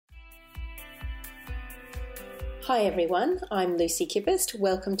Hi everyone, I'm Lucy Kippist.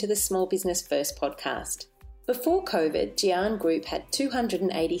 Welcome to the Small Business First podcast. Before COVID, GIAN Group had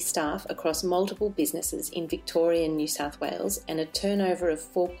 280 staff across multiple businesses in Victoria and New South Wales and a turnover of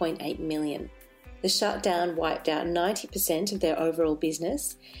 4.8 million. The shutdown wiped out 90% of their overall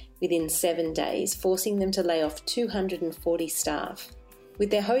business within 7 days, forcing them to lay off 240 staff.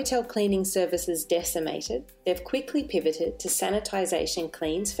 With their hotel cleaning services decimated, they've quickly pivoted to sanitisation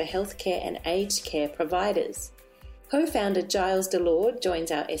cleans for healthcare and aged care providers. Co-founder Gilles Delord joins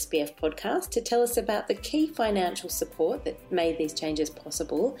our SBF podcast to tell us about the key financial support that made these changes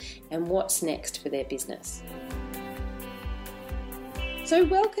possible and what's next for their business. So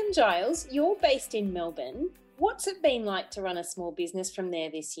welcome, Gilles. You're based in Melbourne. What's it been like to run a small business from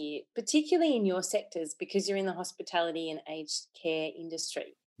there this year, particularly in your sectors because you're in the hospitality and aged care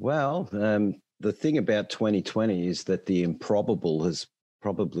industry? Well, the thing about 2020 is that the improbable has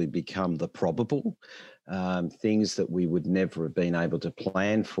probably become the probable. Things that we would never have been able to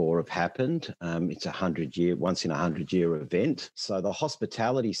plan for have happened. It's once in a 100-year event. So the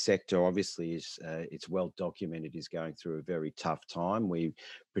hospitality sector obviously it's well documented, is going through a very tough time. We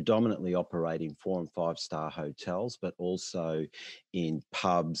predominantly operate in 4- and 5-star hotels, but also in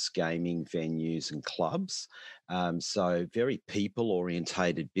pubs, gaming venues and clubs. So very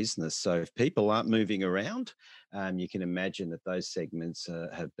people-orientated business. So if people aren't moving around, you can imagine that those segments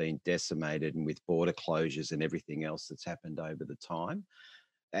have been decimated, and with border closures and everything else that's happened over the time.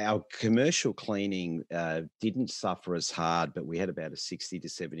 Our commercial cleaning didn't suffer as hard, but we had about a 60 to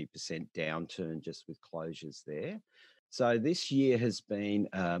 70% downturn just with closures there. So this year has been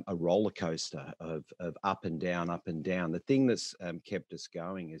a roller coaster of up and down, up and down. The thing that's kept us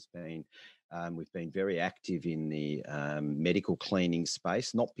going has been we've been very active in the medical cleaning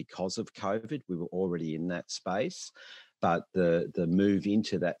space, not because of COVID. We were already in that space, but the move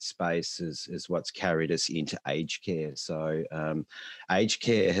into that space is what's carried us into aged care. So aged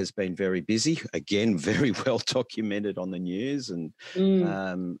care has been very busy, again, very well documented on the news and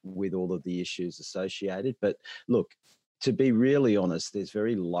with all of the issues associated. But look, to be really honest, there's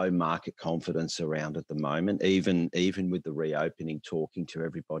very low market confidence around at the moment, even with the reopening, talking to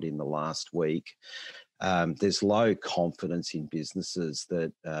everybody in the last week. There's low confidence in businesses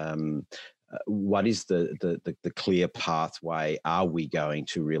that what is the clear pathway? Are we going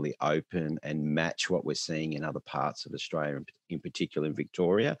to really open and match what we're seeing in other parts of Australia, in particular in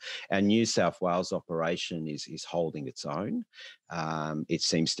Victoria? Our New South Wales operation is holding its own. It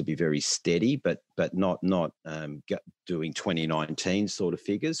seems to be very steady, but not doing 2019 sort of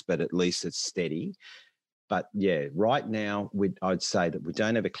figures, but at least it's steady. But yeah, right now, I'd say that we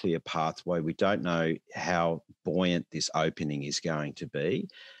don't have a clear pathway. We don't know how buoyant this opening is going to be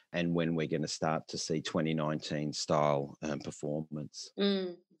and when we're going to start to see 2019 style performance.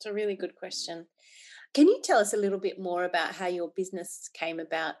 It's a really good question. Can you tell us a little bit more about how your business came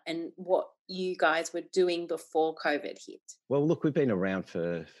about and what you guys were doing before COVID hit? Well, look, we've been around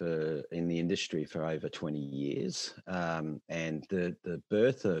for in the industry for over 20 years, and the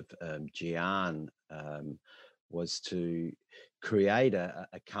birth of GIAN was to create a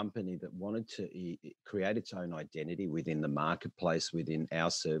company that wanted to create its own identity within the marketplace, within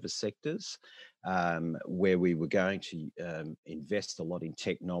our service sectors, where we were going to invest a lot in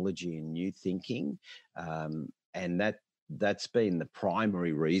technology and new thinking, and that's been the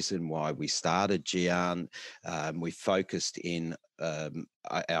primary reason why we started GIAN. We focused in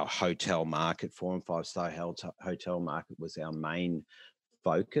our hotel market, 4- and 5-star hotel market was our main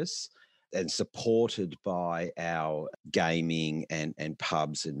focus, and supported by our gaming and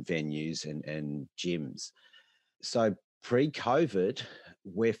pubs and venues and gyms. So pre-COVID,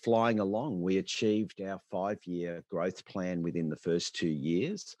 we're flying along. We achieved our 5-year growth plan within the first 2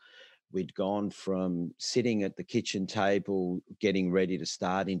 years. We'd gone from sitting at the kitchen table, getting ready to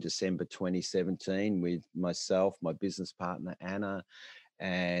start in December 2017 with myself, my business partner, Anna,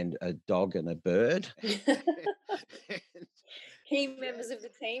 and a dog and a bird. Key members of the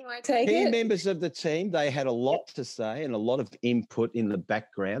team, I take it. Key members of the team. They had a lot to say and a lot of input in the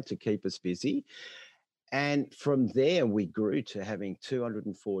background to keep us busy. And from there, we grew to having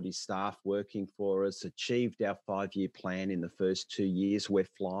 240 staff working for us, achieved our 5-year plan in the first 2 years. We're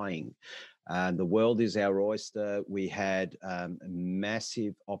flying. The world is our oyster. We had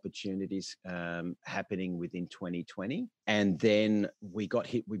massive opportunities happening within 2020. And then we got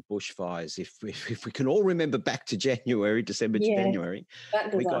hit with bushfires. If we can all remember back to December, January,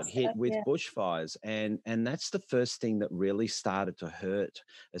 we got hit with bushfires. And that's the first thing that really started to hurt,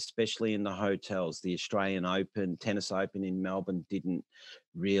 especially in the hotels. The Australian Open, Tennis Open in Melbourne didn't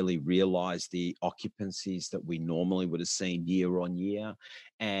really realise the occupancies that we normally would have seen year on year.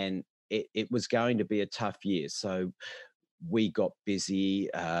 And it was going to be a tough year. So we got busy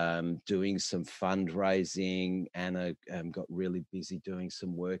doing some fundraising. Anna got really busy doing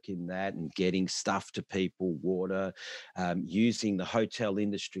some work in that and getting stuff to people, water, using the hotel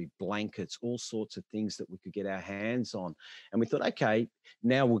industry, blankets, all sorts of things that we could get our hands on. And we thought, okay,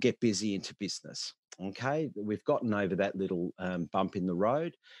 now we'll get busy into business. Okay, we've gotten over that little bump in the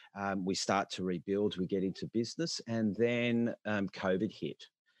road. We start to rebuild, we get into business, and then COVID hit.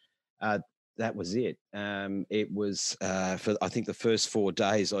 That was it. It was for, I think, the first 4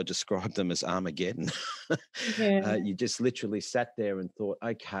 days, I described them as Armageddon. Yeah. You just literally sat there and thought,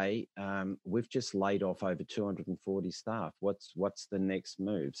 okay, we've just laid off over 240 staff. What's the next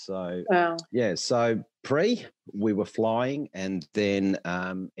move? So, Wow. yeah, so we were flying, and then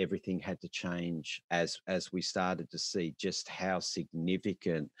everything had to change as we started to see just how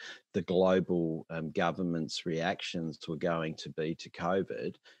significant the global government's reactions were going to be to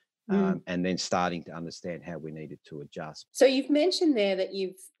COVID. And then starting to understand how we needed to adjust. So you've mentioned there that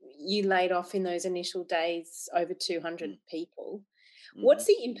you laid off in those initial days over 200 people. What's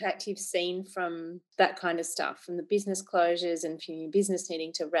the impact you've seen from that kind of stuff, from the business closures and from your business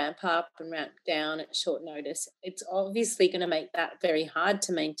needing to ramp up and ramp down at short notice? It's obviously going to make that very hard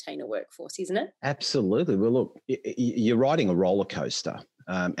to maintain a workforce, isn't it? Absolutely. Well, look, you're riding a roller coaster.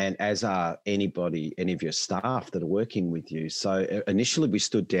 And as are any of your staff that are working with you. So initially we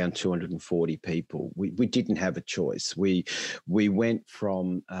stood down 240 people. We didn't have a choice. We went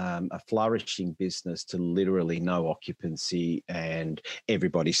from a flourishing business to literally no occupancy and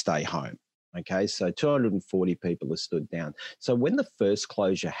everybody stay home. Okay, so 240 people are stood down. So when the first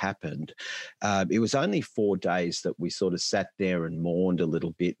closure happened, it was only 4 days that we sort of sat there and mourned a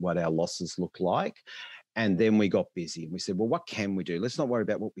little bit what our losses look like. And then we got busy and we said, well, what can we do? Let's not worry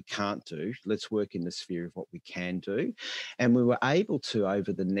about what we can't do. Let's work in the sphere of what we can do. And we were able to,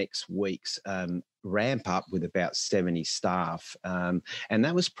 over the next weeks, ramp up with about 70 staff. And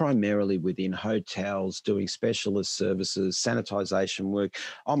that was primarily within hotels, doing specialist services, sanitisation work.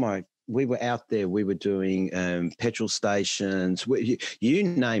 We were out there, we were doing petrol stations, you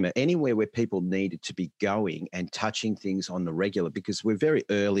name it, anywhere where people needed to be going and touching things on the regular, because we're very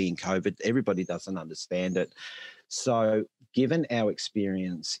early in COVID. Everybody doesn't understand it. So given our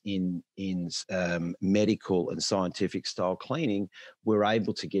experience in medical and scientific style cleaning, we're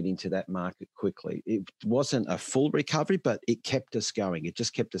able to get into that market quickly. It wasn't a full recovery, but it kept us going. It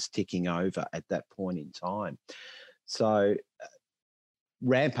just kept us ticking over at that point in time. So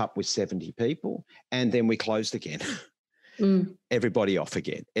ramp up with 70 people, and then we closed again. Everybody off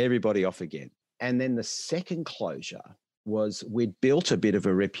again. And then the second closure was we'd built a bit of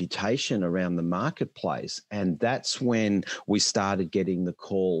a reputation around the marketplace, and that's when we started getting the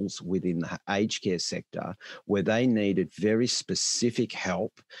calls within the aged care sector where they needed very specific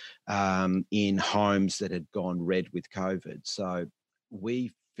help in homes that had gone red with COVID. So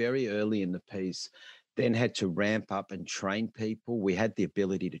we, very early in the piece, then had to ramp up and train people. We had the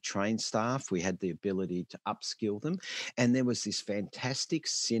ability to train staff. We had the ability to upskill them. And there was this fantastic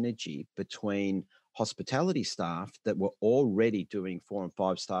synergy between hospitality staff that were already doing 4- and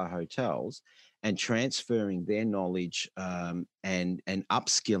 5-star hotels and transferring their knowledge and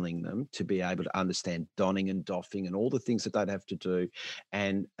upskilling them to be able to understand donning and doffing and all the things that they'd have to do,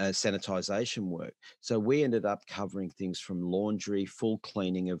 and sanitisation work. So we ended up covering things from laundry, full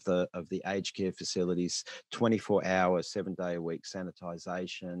cleaning of the aged care facilities, 24-hour, 7-day-a-week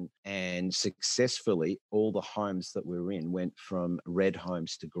sanitisation, and successfully all the homes that we were in went from red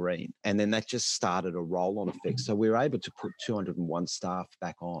homes to green. And then that just started a roll-on effect. So we were able to put 201 staff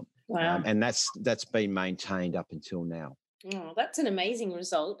back on. Wow. And that's been maintained up until now. Oh, that's an amazing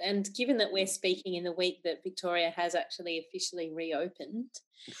result. And given that we're speaking in the week that Victoria has actually officially reopened,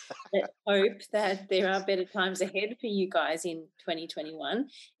 let's hope that there are better times ahead for you guys in 2021.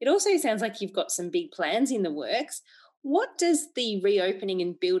 It also sounds like you've got some big plans in the works. What does the reopening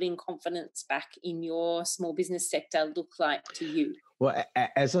and building confidence back in your small business sector look like to you? Well,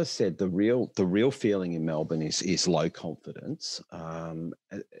 as I said, the real feeling in Melbourne is low confidence.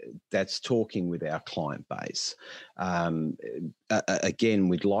 That's talking with our client base. Again,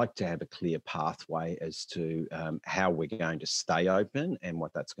 we'd like to have a clear pathway as to how we're going to stay open and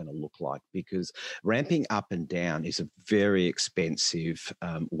what that's going to look like, because ramping up and down is a very expensive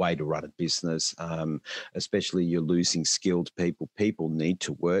way to run a business, especially you're losing skilled people. People need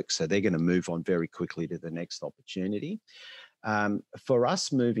to work, so they're going to move on very quickly to the next opportunity. For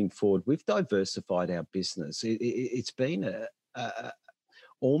us moving forward, we've diversified our business. It's been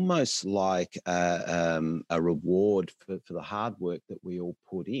almost like a reward for the hard work that we all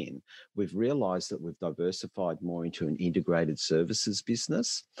put in. We've realised that we've diversified more into an integrated services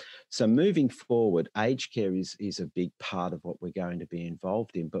business. So moving forward, aged care is a big part of what we're going to be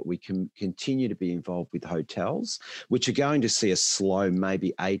involved in, but we can continue to be involved with hotels, which are going to see a slow,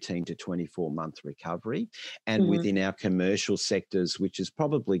 maybe 18 to 24-month recovery. And within our commercial sectors, which is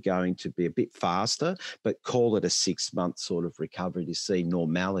probably going to be a bit faster, but call it a 6-month sort of recovery to see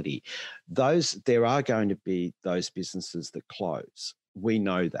normality. There are going to be those businesses that close. We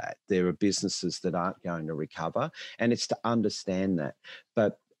know that. There are businesses that aren't going to recover, and it's to understand that.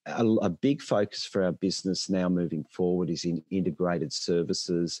 But a big focus for our business now moving forward is in integrated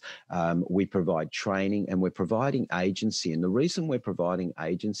services. We provide training and we're providing agency. And the reason we're providing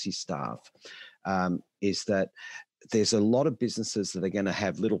agency staff is that there's a lot of businesses that are going to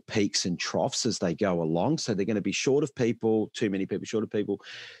have little peaks and troughs as they go along. So they're going to be short of people, too many people, short of people.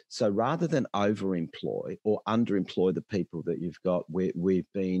 So rather than overemploy or underemploy the people that you've got, we've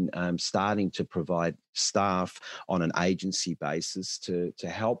been starting to provide staff on an agency basis to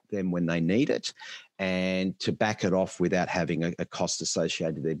help them when they need it and to back it off without having a cost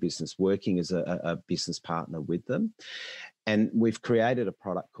associated with their business, working as a business partner with them. And we've created a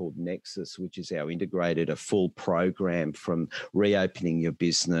product called Nexus, which is our integrated, a full program from reopening your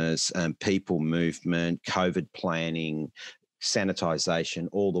business, people movement, COVID planning, sanitisation,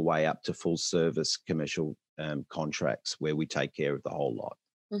 all the way up to full service commercial contracts where we take care of the whole lot.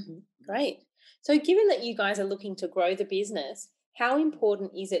 Mm-hmm. Great. So given that you guys are looking to grow the business, how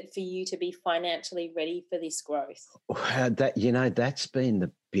important is it for you to be financially ready for this growth? That's been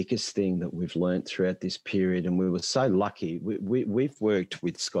the biggest thing that we've learned throughout this period, and we were so lucky. We've worked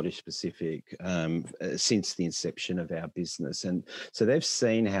with Scottish Pacific since the inception of our business, and so they've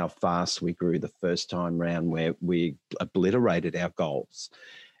seen how fast we grew the first time round, where we obliterated our goals,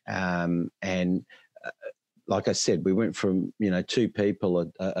 like I said, we went from 2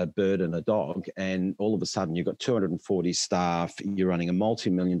 people, a bird and a dog, and all of a sudden you've got 240 staff. You're running a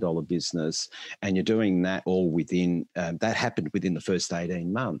multi-million-dollar business, and you're doing that all within. That happened within the first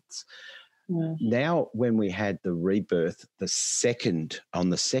 18 months. Yeah. Now, when we had the rebirth, the second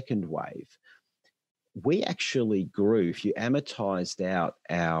wave, we actually grew. If you amortized out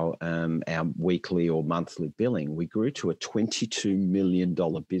our weekly or monthly billing, we grew to a $22 million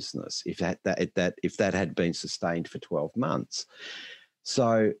business. If that had been sustained for 12 months,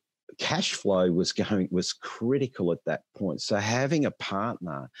 so cash flow was critical at that point. So having a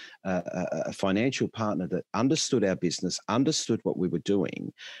partner, a financial partner that understood our business, understood what we were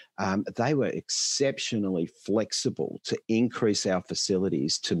doing, they were exceptionally flexible to increase our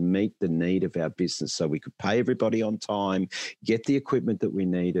facilities to meet the need of our business, so we could pay everybody on time, get the equipment that we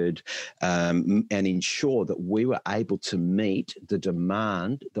needed, and ensure that we were able to meet the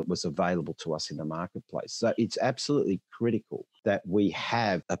demand that was available to us in the marketplace. So it's absolutely critical that we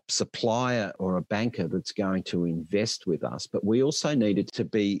have a supplier or a banker that's going to invest with us, but we also needed to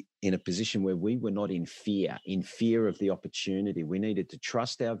be in a position where we were not in fear of the opportunity. We needed to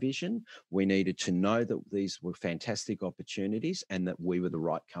trust our vision. We needed to know that these were fantastic opportunities and that we were the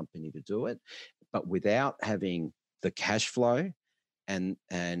right company to do it. But without having the cash flow and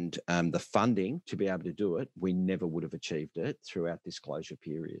the funding to be able to do it, we never would have achieved it throughout this closure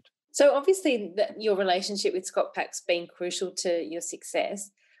period. So obviously your relationship with ScotPac's been crucial to your success.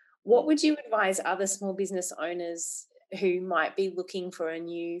 What would you advise other small business owners who might be looking for a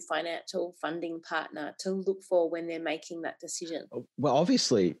new financial funding partner to look for when they're making that decision? Well,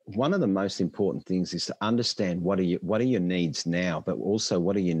 obviously, one of the most important things is to understand what are your needs now, but also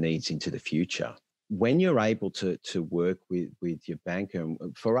what are your needs into the future. When you're able to work with your banker,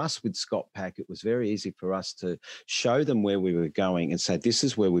 and for us with ScotPac, it was very easy for us to show them where we were going and say, this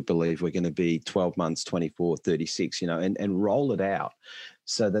is where we believe we're going to be 12 months, 24, 36, and roll it out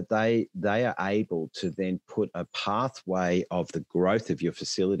so that they are able to then put a pathway of the growth of your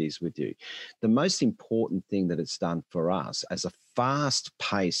facilities with you. The most important thing that it's done for us as a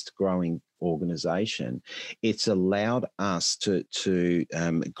fast-paced growing organisation, it's allowed us to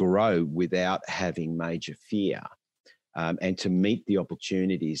grow without having major fear. And to meet the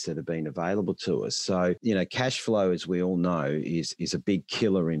opportunities that have been available to us. So, cash flow, as we all know, is a big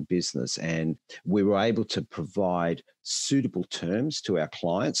killer in business. And we were able to provide suitable terms to our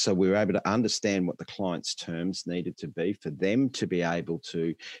clients. So we were able to understand what the client's terms needed to be for them to be able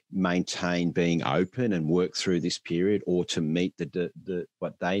to maintain being open and work through this period, or to meet the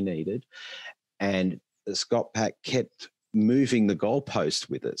what they needed. And the ScotPac kept moving the goalpost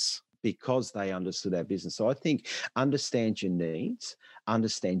with us, because they understood our business. So I think understand your needs,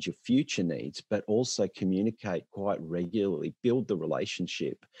 understand your future needs, but also communicate quite regularly, build the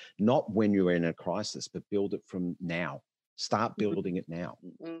relationship, not when you're in a crisis, but build it from now. Start building it now.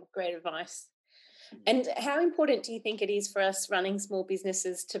 Great advice. And how important do you think it is for us running small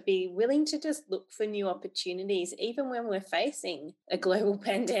businesses to be willing to just look for new opportunities, even when we're facing a global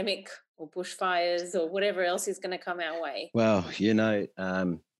pandemic or bushfires or whatever else is going to come our way? Well,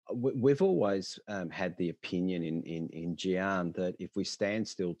 we've always had the opinion in GIAN that if we stand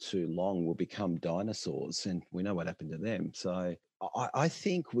still too long, we'll become dinosaurs, and we know what happened to them. So I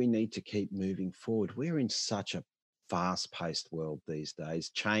think we need to keep moving forward. We're in such a fast-paced world these days.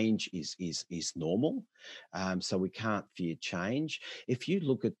 Change is normal, so we can't fear change. If you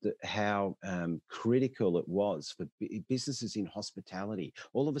look at how critical it was for businesses in hospitality,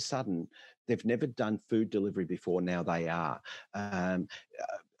 all of a sudden they've never done food delivery before. Now they are.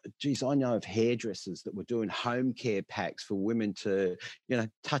 Geez, I know of hairdressers that were doing home care packs for women to,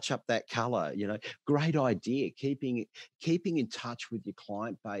 touch up that color. Great idea. Keeping in touch with your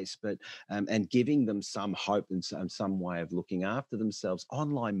client base, but and giving them some hope and some way of looking after themselves.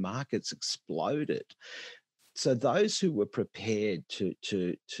 Online markets exploded. So those who were prepared to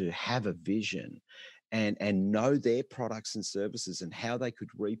have a vision and know their products and services and how they could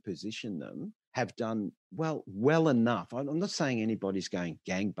reposition them have done well enough. I'm not saying anybody's going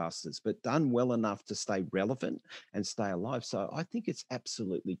gangbusters, but done well enough to stay relevant and stay alive. So I think it's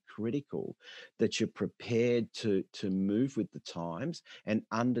absolutely critical that you're prepared to move with the times and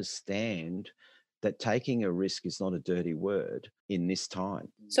understand that taking a risk is not a dirty word in this time.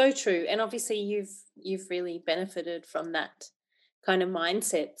 So true. And obviously you've really benefited from that kind of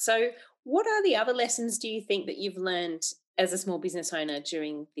mindset. So what are the other lessons do you think that you've learned as a small business owner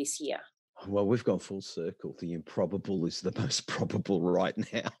during this year? Well, we've gone full circle. The improbable is the most probable right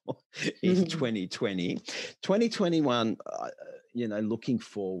now in 2020. 2021, looking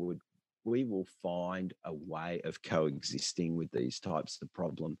forward, we will find a way of coexisting with these types of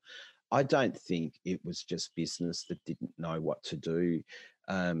problem. I don't think it was just business that didn't know what to do.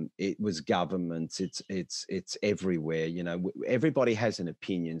 It was governments. It's everywhere. Everybody has an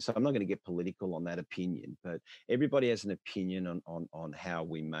opinion. So I'm not going to get political on that opinion, but everybody has an opinion on how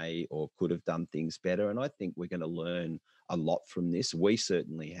we may or could have done things better. And I think we're going to learn a lot from this. We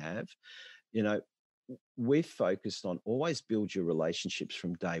certainly have. We've focused on always build your relationships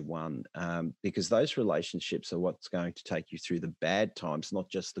from day one, because those relationships are what's going to take you through the bad times, not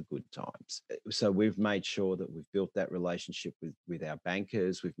just the good times. So we've made sure that we've built that relationship with our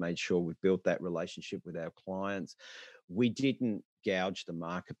bankers. We've made sure we've built that relationship with our clients. We didn't gouge the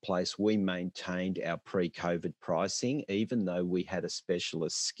marketplace. We maintained our pre-COVID pricing, even though we had a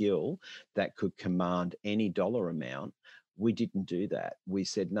specialist skill that could command any dollar amount. We didn't do that. We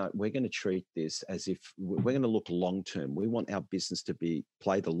said, no, we're going to treat this as if we're going to look long-term. We want our business to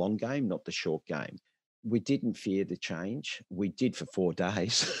play the long game, not the short game. We didn't fear the change. We did for 4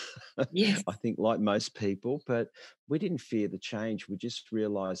 days, yes. I think, like most people, but we didn't fear the change. We just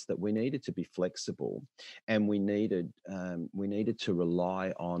realized that we needed to be flexible, and we needed to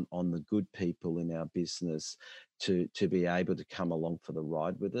rely on the good people in our business to be able to come along for the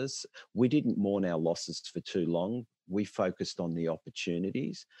ride with us. We didn't mourn our losses for too long. We focused on the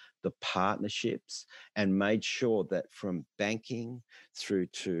opportunities, the partnerships, and made sure that from banking through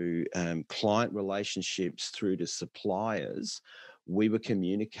to client relationships through to suppliers, we were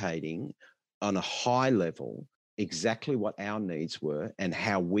communicating on a high level exactly what our needs were and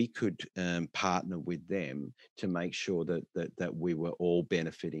how we could partner with them to make sure that we were all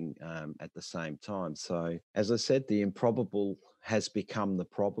benefiting at the same time. So, as I said, the improbable has become the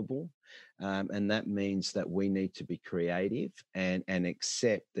probable. And that means that we need to be creative and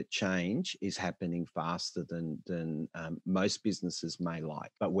accept that change is happening faster than most businesses may like.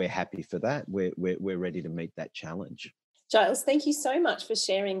 But we're happy for that. We're ready to meet that challenge. Gilles, thank you so much for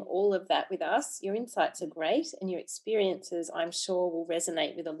sharing all of that with us. Your insights are great, and your experiences, I'm sure, will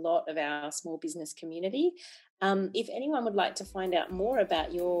resonate with a lot of our small business community. If anyone would like to find out more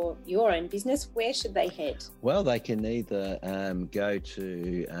about your own business, where should they head? Well, they can either go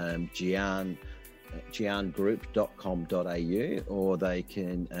to giangroup.com.au, or they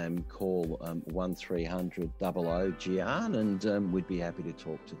can call 1300 00 GIAN, and we'd be happy to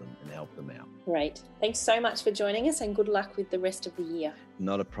talk to them and help them out. Great. Thanks so much for joining us, and good luck with the rest of the year.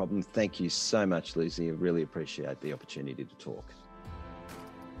 Not a problem. Thank you so much, Lucy. I really appreciate the opportunity to talk.